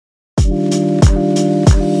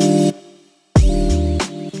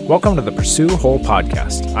Welcome to the Pursue Whole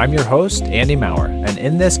podcast. I'm your host, Andy Maurer, and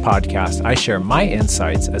in this podcast, I share my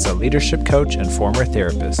insights as a leadership coach and former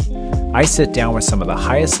therapist. I sit down with some of the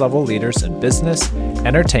highest level leaders in business,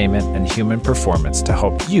 entertainment, and human performance to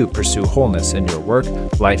help you pursue wholeness in your work,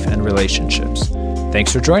 life, and relationships.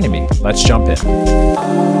 Thanks for joining me. Let's jump in.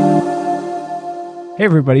 Hey,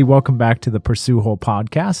 everybody. Welcome back to the Pursue Whole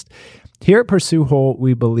podcast. Here at Pursue Whole,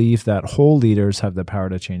 we believe that whole leaders have the power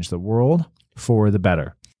to change the world for the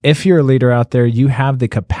better. If you're a leader out there, you have the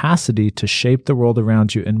capacity to shape the world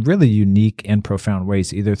around you in really unique and profound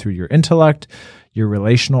ways, either through your intellect, your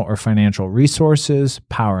relational or financial resources,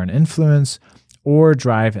 power and influence, or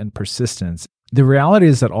drive and persistence. The reality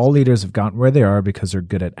is that all leaders have gotten where they are because they're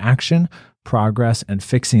good at action, progress, and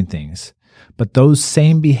fixing things. But those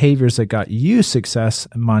same behaviors that got you success,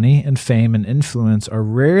 money, and fame and influence are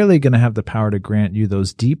rarely going to have the power to grant you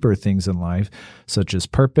those deeper things in life, such as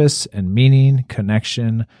purpose and meaning,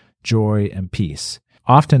 connection, joy, and peace.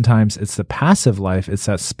 Oftentimes, it's the passive life, it's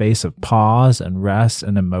that space of pause and rest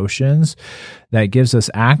and emotions that gives us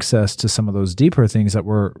access to some of those deeper things that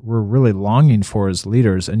we're really longing for as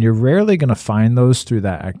leaders. And you're rarely going to find those through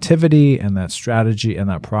that activity and that strategy and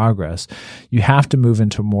that progress. You have to move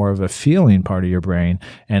into more of a feeling part of your brain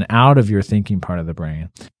and out of your thinking part of the brain.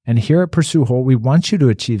 And here at Pursue Whole, we want you to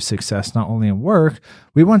achieve success not only in work,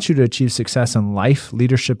 we want you to achieve success in life,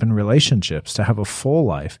 leadership, and relationships, to have a full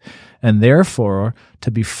life. And therefore, to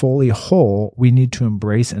be fully whole, we need to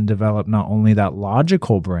embrace and develop not only that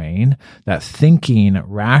logical brain, that thinking,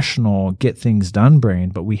 rational, get things done brain,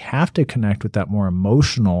 but we have to connect with that more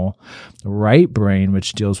emotional, right brain,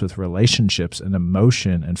 which deals with relationships and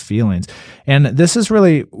emotion and feelings. And this is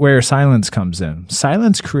really where silence comes in.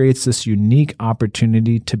 Silence creates this unique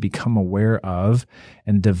opportunity to become aware of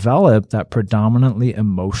and develop that predominantly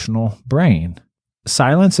emotional brain.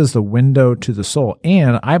 Silence is the window to the soul,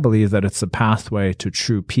 and I believe that it's the pathway to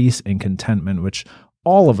true peace and contentment, which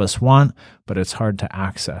all of us want, but it's hard to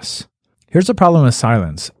access. Here's the problem with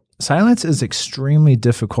silence. Silence is extremely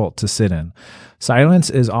difficult to sit in. Silence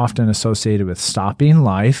is often associated with stopping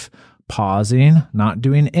life, pausing, not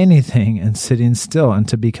doing anything, and sitting still. And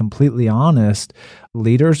to be completely honest,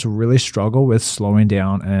 leaders really struggle with slowing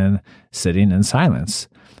down and sitting in silence.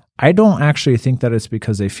 I don't actually think that it's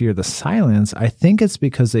because they fear the silence. I think it's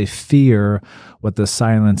because they fear what the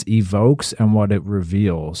silence evokes and what it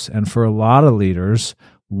reveals. And for a lot of leaders,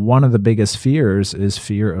 one of the biggest fears is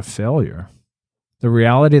fear of failure. The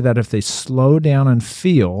reality that if they slow down and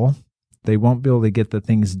feel, they won't be able to get the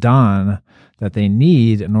things done that they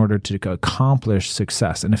need in order to accomplish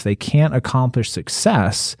success. And if they can't accomplish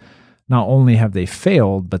success, not only have they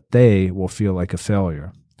failed, but they will feel like a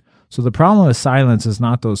failure. So the problem with silence is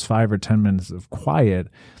not those 5 or 10 minutes of quiet.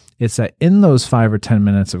 It's that in those 5 or 10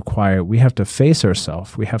 minutes of quiet, we have to face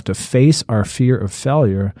ourselves. We have to face our fear of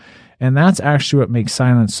failure. And that's actually what makes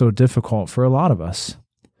silence so difficult for a lot of us.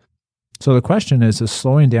 So the question is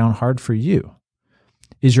slowing down hard for you?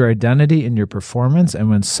 Is your identity in your performance, and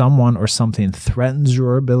when someone or something threatens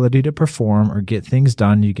your ability to perform or get things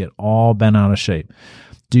done, you get all bent out of shape?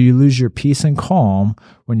 Do you lose your peace and calm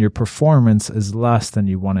when your performance is less than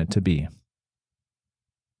you want it to be?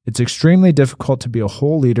 It's extremely difficult to be a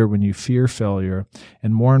whole leader when you fear failure,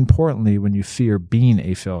 and more importantly, when you fear being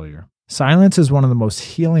a failure. Silence is one of the most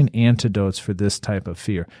healing antidotes for this type of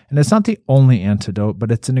fear. And it's not the only antidote,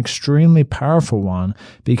 but it's an extremely powerful one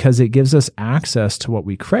because it gives us access to what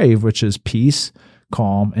we crave, which is peace,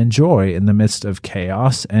 calm, and joy in the midst of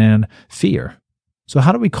chaos and fear. So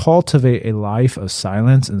how do we cultivate a life of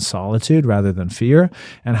silence and solitude rather than fear?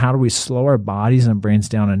 And how do we slow our bodies and brains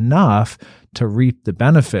down enough to reap the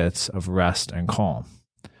benefits of rest and calm?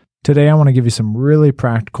 Today, I want to give you some really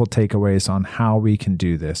practical takeaways on how we can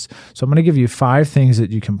do this. So I'm going to give you 5 things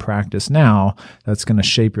that you can practice now that's going to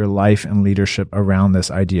shape your life and leadership around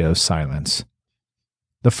this idea of silence.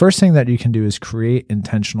 The first thing that you can do is create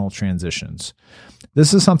intentional transitions.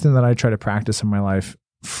 This is something that I try to practice in my life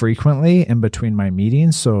frequently in between my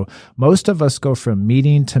meetings. So most of us go from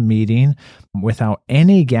meeting to meeting without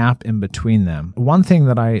any gap in between them. One thing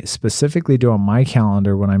that I specifically do on my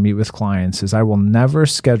calendar when I meet with clients is I will never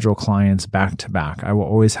schedule clients back to back. I will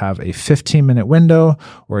always have a 15-minute window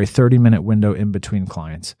or a 30-minute window in between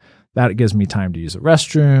clients. That gives me time to use a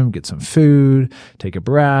restroom, get some food, take a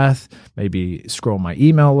breath, maybe scroll my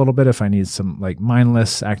email a little bit if I need some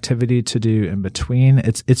mindless activity to do in between.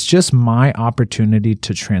 It's just my opportunity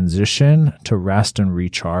to transition, to rest and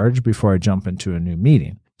recharge before I jump into a new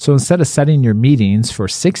meeting. So instead of setting your meetings for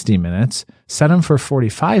 60 minutes, set them for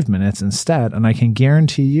 45 minutes instead. And I can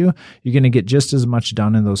guarantee you, you're going to get just as much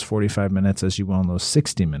done in those 45 minutes as you will in those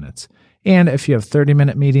 60 minutes. And if you have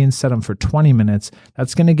 30-minute meetings, set them for 20 minutes.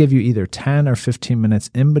 That's going to give you either 10 or 15 minutes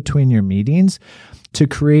in between your meetings to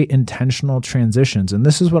create intentional transitions. And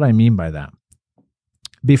this is what I mean by that.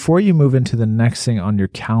 Before you move into the next thing on your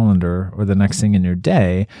calendar or the next thing in your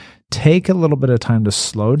day, take a little bit of time to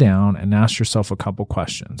slow down and ask yourself a couple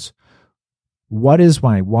questions. What is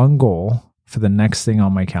my one goal for the next thing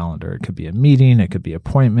on my calendar? It could be a meeting, it could be an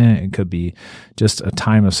appointment, it could be just a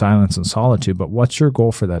time of silence and solitude, but what's your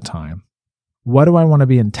goal for that time? What do I want to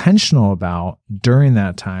be intentional about during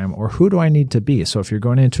that time, or who do I need to be? So if you're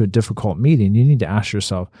going into a difficult meeting, you need to ask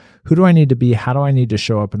yourself, who do I need to be? How do I need to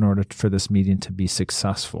show up in order for this meeting to be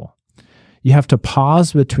successful? You have to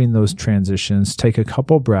pause between those transitions, take a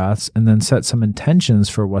couple breaths, and then set some intentions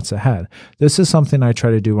for what's ahead. This is something I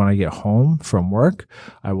try to do when I get home from work.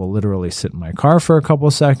 I will literally sit in my car for a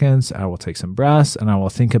couple seconds. I will take some breaths, and I will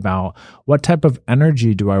think about what type of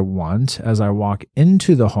energy do I want as I walk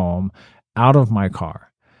into the home out of my car.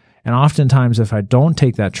 And oftentimes, if I don't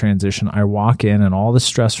take that transition, I walk in and all the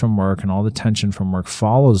stress from work and all the tension from work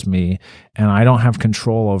follows me, and I don't have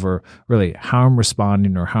control over really how I'm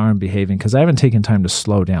responding or how I'm behaving because I haven't taken time to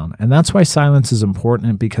slow down. And that's why silence is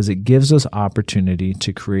important, because it gives us opportunity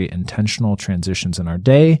to create intentional transitions in our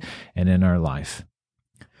day and in our life.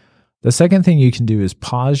 The second thing you can do is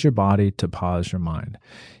pause your body to pause your mind.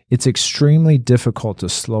 It's extremely difficult to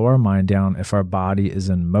slow our mind down if our body is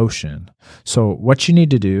in motion. So what you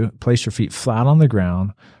need to do, place your feet flat on the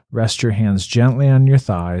ground, rest your hands gently on your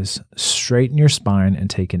thighs, straighten your spine, and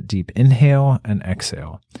take a deep inhale and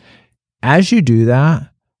exhale. As you do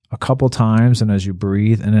that a couple times, and as you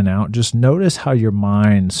breathe in and out, just notice how your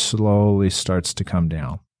mind slowly starts to come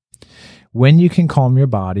down. When you can calm your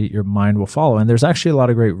body, your mind will follow. And there's actually a lot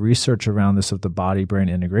of great research around this of the body-brain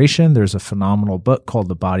integration. There's a phenomenal book called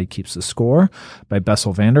The Body Keeps the Score by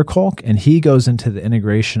Bessel van der Kolk, and he goes into the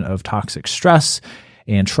integration of toxic stress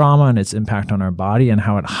and trauma and its impact on our body and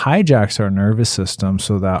how it hijacks our nervous system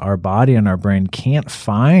so that our body and our brain can't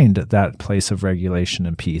find that place of regulation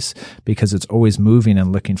and peace because it's always moving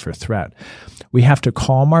and looking for threat. We have to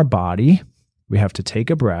calm our body. We have to take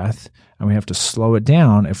a breath, and we have to slow it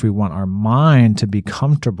down if we want our mind to be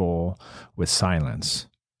comfortable with silence.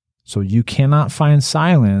 So you cannot find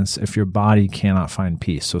silence if your body cannot find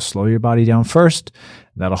peace. So slow your body down first.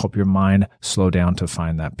 That'll help your mind slow down to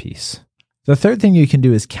find that peace. The third thing you can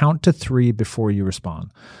do is count to 3 before you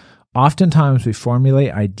respond. Oftentimes we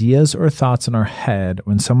formulate ideas or thoughts in our head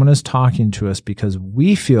when someone is talking to us because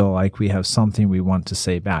we feel like we have something we want to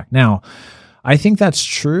say back. Now, I think that's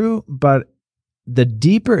true, but the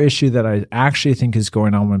deeper issue that I actually think is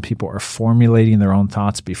going on when people are formulating their own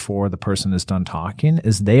thoughts before the person is done talking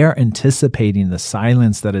is they are anticipating the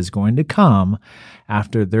silence that is going to come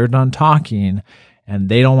after they're done talking, and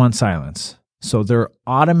they don't want silence. So they're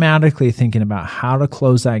automatically thinking about how to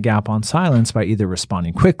close that gap on silence by either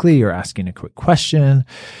responding quickly or asking a quick question.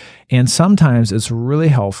 And sometimes it's really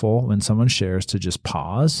helpful when someone shares to just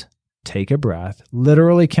pause, take a breath,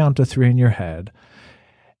 literally count to 3 in your head,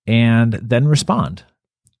 and then respond.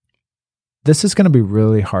 This is going to be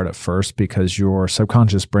really hard at first because your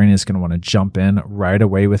subconscious brain is going to want to jump in right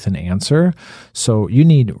away with an answer. So you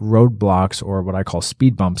need roadblocks, or what I call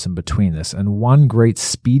speed bumps, in between this. And one great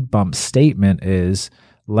speed bump statement is,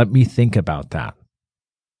 let me think about that.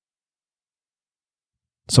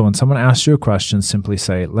 So when someone asks you a question, simply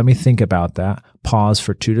say, let me think about that, pause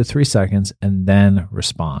for 2 to 3 seconds, and then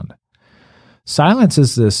respond. Silence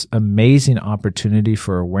is this amazing opportunity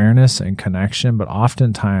for awareness and connection, but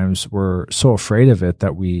oftentimes we're so afraid of it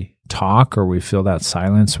that we talk or we fill that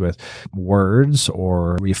silence with words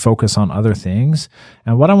or we focus on other things.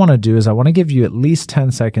 And what I want to do is I want to give you at least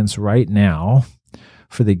 10 seconds right now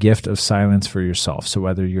for the gift of silence for yourself. So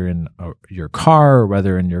whether you're in your car or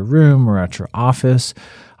whether in your room or at your office,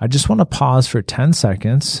 I just want to pause for 10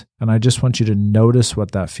 seconds and I just want you to notice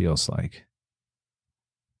what that feels like.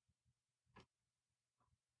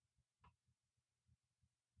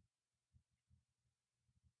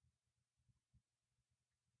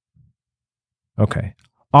 Okay.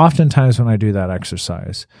 Oftentimes when I do that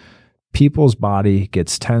exercise, people's body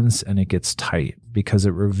gets tense and it gets tight because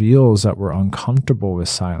it reveals that we're uncomfortable with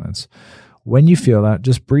silence. When you feel that,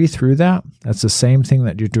 just breathe through that. That's the same thing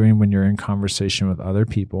that you're doing when you're in conversation with other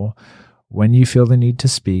people. When you feel the need to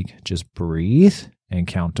speak, just breathe and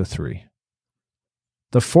count to 3.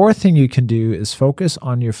 The fourth thing you can do is focus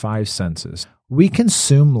on your 5 senses. We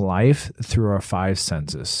consume life through our 5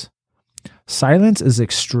 senses. Silence is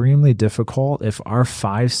extremely difficult if our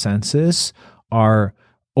five senses are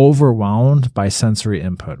overwhelmed by sensory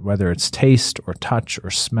input, whether it's taste or touch or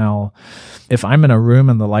smell. If I'm in a room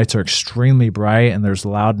and the lights are extremely bright and there's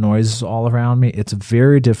loud noises all around me, it's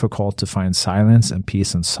very difficult to find silence and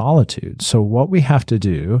peace and solitude. So what we have to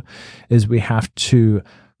do is we have to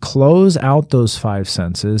close out those five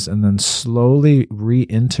senses and then slowly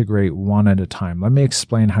reintegrate one at a time. Let me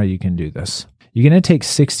explain how you can do this. You're going to take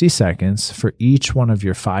 60 seconds for each one of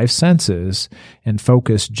your five senses and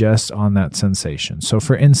focus just on that sensation. So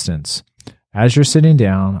for instance, as you're sitting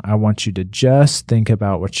down, I want you to just think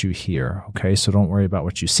about what you hear. Okay. So don't worry about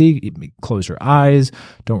what you see. Close your eyes.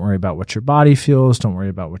 Don't worry about what your body feels. Don't worry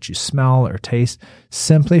about what you smell or taste.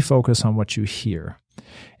 Simply focus on what you hear.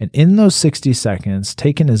 And in those 60 seconds,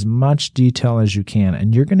 take in as much detail as you can,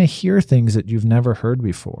 and you're going to hear things that you've never heard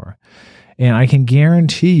before. And I can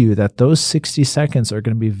guarantee you that those 60 seconds are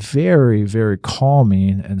going to be very, very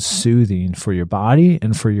calming and soothing for your body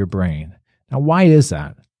and for your brain. Now, why is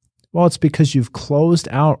that? Well, it's because you've closed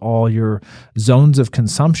out all your zones of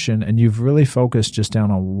consumption and you've really focused just down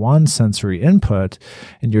on one sensory input,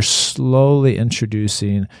 and you're slowly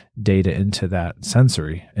introducing data into that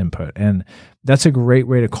sensory input. And that's a great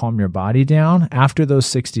way to calm your body down. After those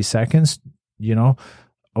 60 seconds,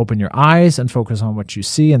 open your eyes and focus on what you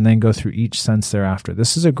see, and then go through each sense thereafter.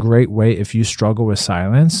 This is a great way, if you struggle with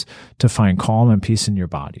silence, to find calm and peace in your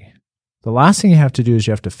body. The last thing you have to do is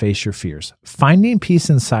you have to face your fears. Finding peace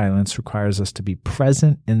in silence requires us to be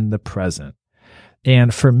present in the present.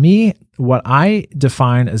 And for me, what I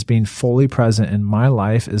define as being fully present in my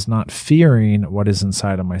life is not fearing what is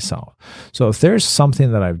inside of myself. So if there's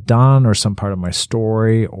something that I've done or some part of my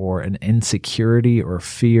story or an insecurity or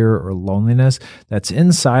fear or loneliness that's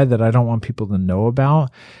inside that I don't want people to know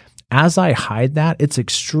about, as I hide that, it's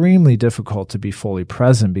extremely difficult to be fully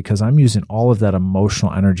present because I'm using all of that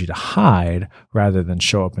emotional energy to hide rather than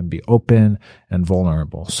show up and be open and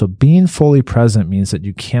vulnerable. So being fully present means that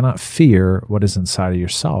you cannot fear what is inside of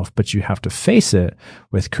yourself, but you have to face it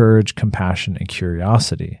with courage, compassion, and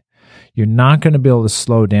curiosity. You're not going to be able to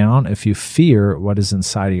slow down if you fear what is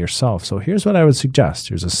inside of yourself. So here's what I would suggest.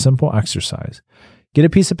 Here's a simple exercise. Get a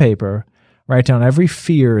piece of paper. Write down every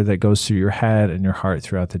fear that goes through your head and your heart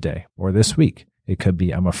throughout the day or this week. It could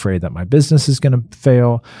be, I'm afraid that my business is going to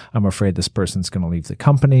fail. I'm afraid this person's going to leave the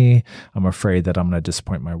company. I'm afraid that I'm going to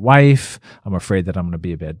disappoint my wife. I'm afraid that I'm going to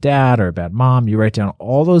be a bad dad or a bad mom. You write down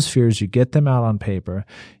all those fears. You get them out on paper.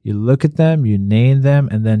 You look at them, you name them,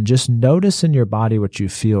 and then just notice in your body what you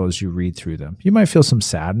feel as you read through them. You might feel some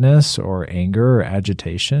sadness or anger or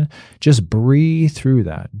agitation. Just breathe through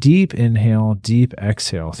that. Deep inhale, deep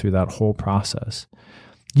exhale through that whole process.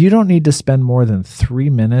 You don't need to spend more than 3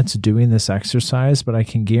 minutes doing this exercise, but I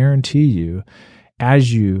can guarantee you,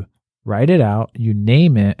 as you write it out, you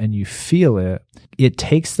name it, and you feel it, it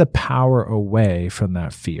takes the power away from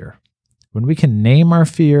that fear. When we can name our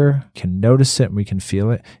fear, can notice it, and we can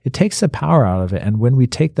feel it, it takes the power out of it. And when we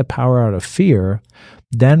take the power out of fear,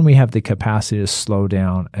 then we have the capacity to slow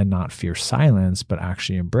down and not fear silence, but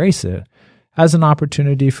actually embrace it as an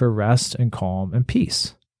opportunity for rest and calm and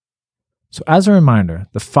peace. So as a reminder,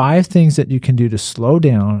 the 5 things that you can do to slow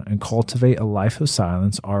down and cultivate a life of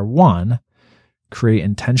silence are: 1, create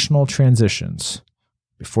intentional transitions.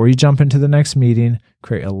 Before you jump into the next meeting,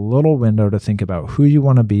 create a little window to think about who you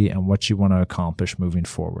want to be and what you want to accomplish moving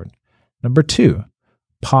forward. Number 2,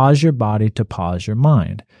 pause your body to pause your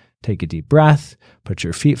mind. Take a deep breath, put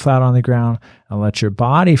your feet flat on the ground, and let your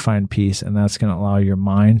body find peace, and that's going to allow your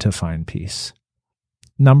mind to find peace.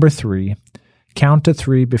 Number 3, count to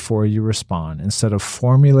 3 before you respond. Instead of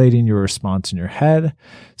formulating your response in your head,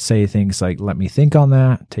 say things like, let me think on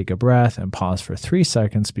that, take a breath, and pause for 3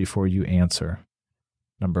 seconds before you answer.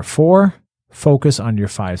 Number 4, focus on your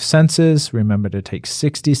 5 senses. Remember to take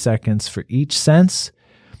 60 seconds for each sense.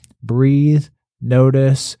 Breathe,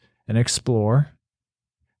 notice, and explore.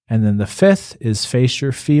 And then the 5th is face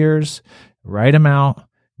your fears, write them out,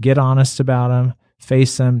 get honest about them,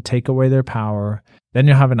 face them, take away their power. Then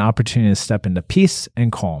you'll have an opportunity to step into peace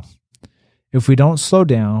and calm. If we don't slow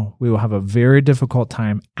down, we will have a very difficult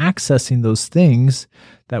time accessing those things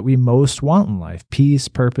that we most want in life: peace,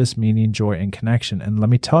 purpose, meaning, joy, and connection. And let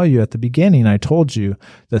me tell you, at the beginning, I told you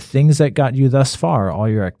the things that got you thus far, all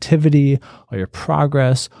your activity, all your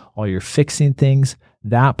progress, all your fixing things,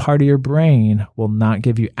 that part of your brain will not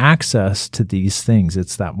give you access to these things.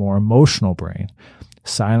 It's that more emotional brain.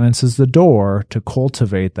 Silence is the door to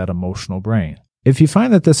cultivate that emotional brain. If you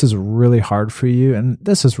find that this is really hard for you, and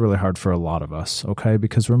this is really hard for a lot of us, okay,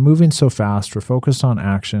 because we're moving so fast, we're focused on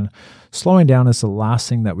action, slowing down is the last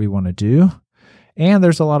thing that we want to do. And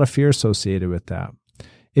there's a lot of fear associated with that.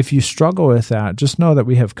 If you struggle with that, just know that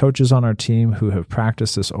we have coaches on our team who have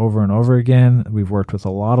practiced this over and over again. We've worked with a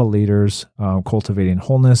lot of leaders cultivating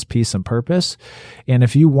wholeness, peace, and purpose. And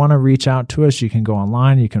if you want to reach out to us, you can go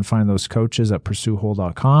online. You can find those coaches at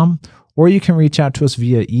pursuewhole.com, or you can reach out to us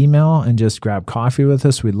via email and just grab coffee with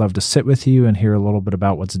us. We'd love to sit with you and hear a little bit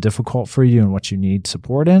about what's difficult for you and what you need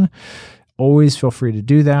support in. Always feel free to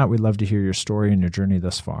do that. We'd love to hear your story and your journey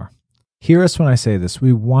thus far. Hear us when I say this.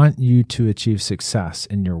 We want you to achieve success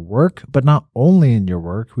in your work, but not only in your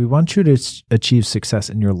work. We want you to achieve success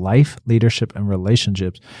in your life, leadership, and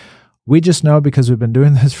relationships. We just know, because we've been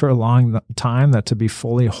doing this for a long time, that to be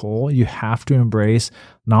fully whole, you have to embrace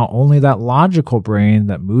not only that logical brain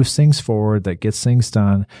that moves things forward, that gets things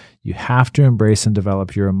done, you have to embrace and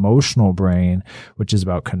develop your emotional brain, which is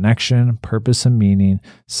about connection, purpose and meaning,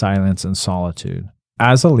 silence, and solitude.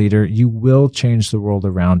 As a leader, you will change the world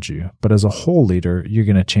around you, but as a whole leader, you're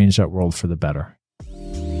going to change that world for the better.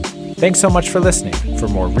 Thanks so much for listening. For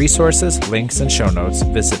more resources, links, and show notes,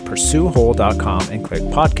 visit pursuewhole.com and click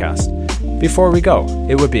podcast. Before we go,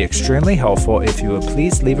 it would be extremely helpful if you would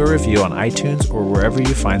please leave a review on iTunes or wherever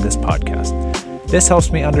you find this podcast. This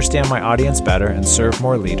helps me understand my audience better and serve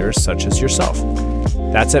more leaders such as yourself.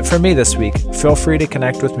 That's it for me this week. Feel free to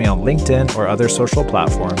connect with me on LinkedIn or other social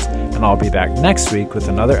platforms, and I'll be back next week with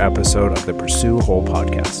another episode of the Pursue Whole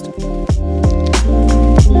podcast.